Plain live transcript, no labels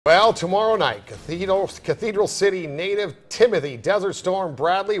Well, tomorrow night, Cathedral City native Timothy Desert Storm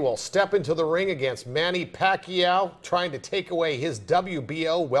Bradley will step into the ring against Manny Pacquiao, trying to take away his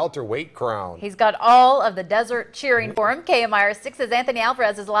WBO welterweight crown. He's got all of the desert cheering for him. KMIR-6's Anthony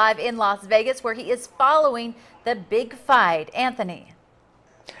Alvarez is live in Las Vegas, where he is following the big fight. Anthony.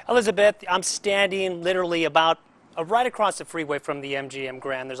 Elizabeth, I'm standing literally about right across the freeway from the MGM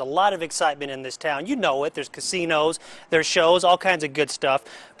Grand. There's a lot of excitement in this town. You know it. There's casinos, there's shows, all kinds of good stuff.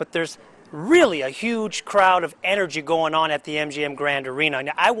 But there's really a huge crowd of energy going on at the MGM Grand Arena.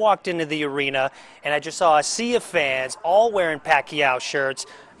 Now, I walked into the arena and I just saw a sea of fans all wearing Pacquiao shirts.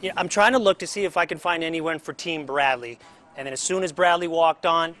 I'm trying to look to see if I can find anyone for Team Bradley. And then as soon as Bradley walked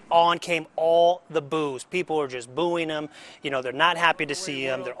on came all the boos. People were just booing him. You know, they're not happy to see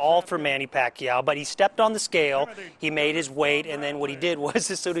him. They're all for Manny Pacquiao. But he stepped on the scale. He made his weight. And then what he did was,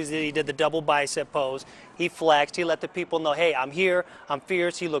 as soon as he did the double bicep pose, he flexed. He let the people know, hey, I'm here. I'm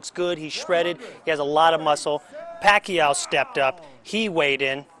fierce. He looks good. He's shredded. He has a lot of muscle. Pacquiao stepped up. He weighed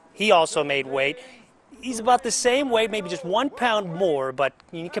in. He also made weight. He's about the same weight, maybe just 1 pound more. But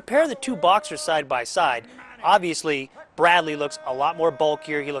you compare the two boxers side by side. Obviously, Bradley looks a lot more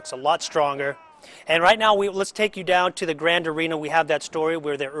bulkier. He looks a lot stronger. And right now, let's take you down to the Grand Arena. We have that story.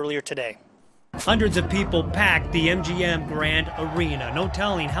 We were there earlier today. Hundreds of people packed the MGM Grand Arena. No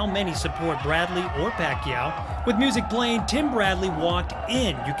telling how many support Bradley or Pacquiao. With music playing, Tim Bradley walked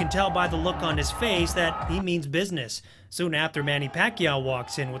in. You can tell by the look on his face that he means business. Soon after, Manny Pacquiao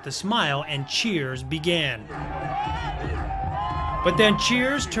walks in with a smile and cheers began. But then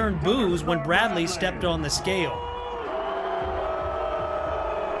cheers turned boos when Bradley stepped on the scale.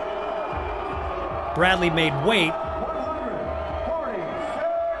 Bradley made weight,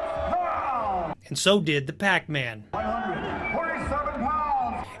 and so did the Pacman.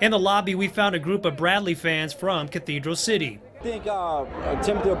 In the lobby, we found a group of Bradley fans from Cathedral City. I think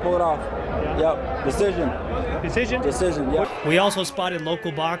Timothy will pull it off. Yep, decision. Decision? Decision, yep. We also spotted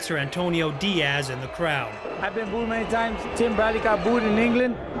local boxer Antonio Diaz in the crowd. I've been booed many times. Tim Bradley got booed in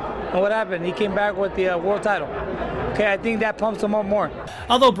England, and what happened? He came back with the world title. Okay, I think that pumps him up more.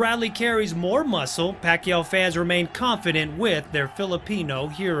 Although Bradley carries more muscle, Pacquiao fans remain confident with their Filipino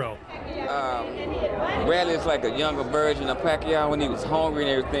hero. Bradley is like a younger version of Pacquiao when he was hungry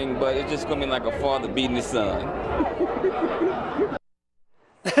and everything, but it's just going to be like a father beating his son.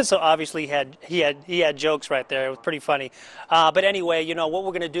 So obviously he had jokes right there. It was pretty funny. But anyway, you know, what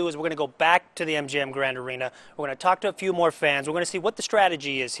we're going to do is we're going to go back to the MGM Grand Arena. We're going to talk to a few more fans. We're going to see what the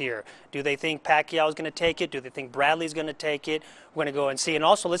strategy is here. Do they think Pacquiao is going to take it? Do they think Bradley's going to take it? We're going to go and see. And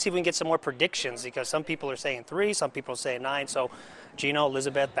also, let's see if we can get some more predictions, because some people are saying 3, some people are saying 9. So, Gino,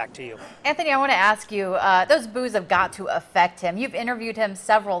 Elizabeth, back to you. Anthony, I want to ask you, those boos have got to affect him. You've interviewed him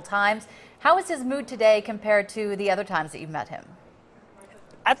several times. How is his mood today compared to the other times that you've met him?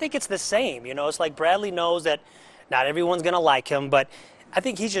 I think it's the same. You know, it's like Bradley knows that not everyone's going to like him, but I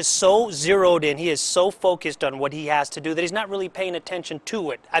think he's just so zeroed in. He is so focused on what he has to do that he's not really paying attention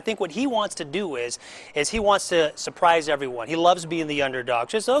to it. I think what he wants to do is he wants to surprise everyone. He loves being the underdog.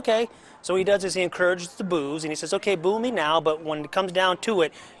 Just, okay. So what he does is he encourages the boos, and he says, okay, boo me now, but when it comes down to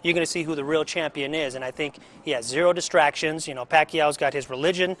it, you're going to see who the real champion is. And I think he has zero distractions. You know, Pacquiao's got his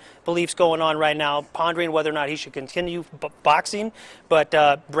religion beliefs going on right now, pondering whether or not he should continue boxing. But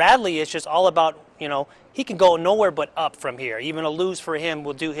Bradley is just all about, you know, he can go nowhere but up from here. Even a lose for him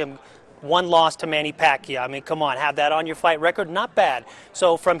will do him one loss to Manny Pacquiao. I mean, come on, have that on your fight record? Not bad.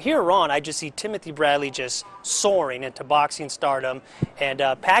 So from here on, I just see Timothy Bradley just soaring into boxing stardom. And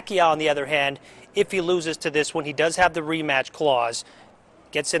Pacquiao, on the other hand, if he loses to this one, he does have the rematch clause.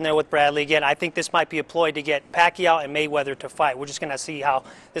 Gets in there with Bradley again. I think this might be a ploy to get Pacquiao and Mayweather to fight. We're just going to see how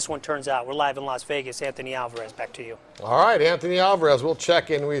this one turns out. We're live in Las Vegas. Anthony Alvarez, back to you. All right, Anthony Alvarez, we'll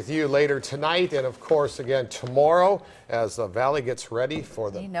check in with you later tonight and, of course, again tomorrow as the Valley gets ready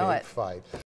for the big fight.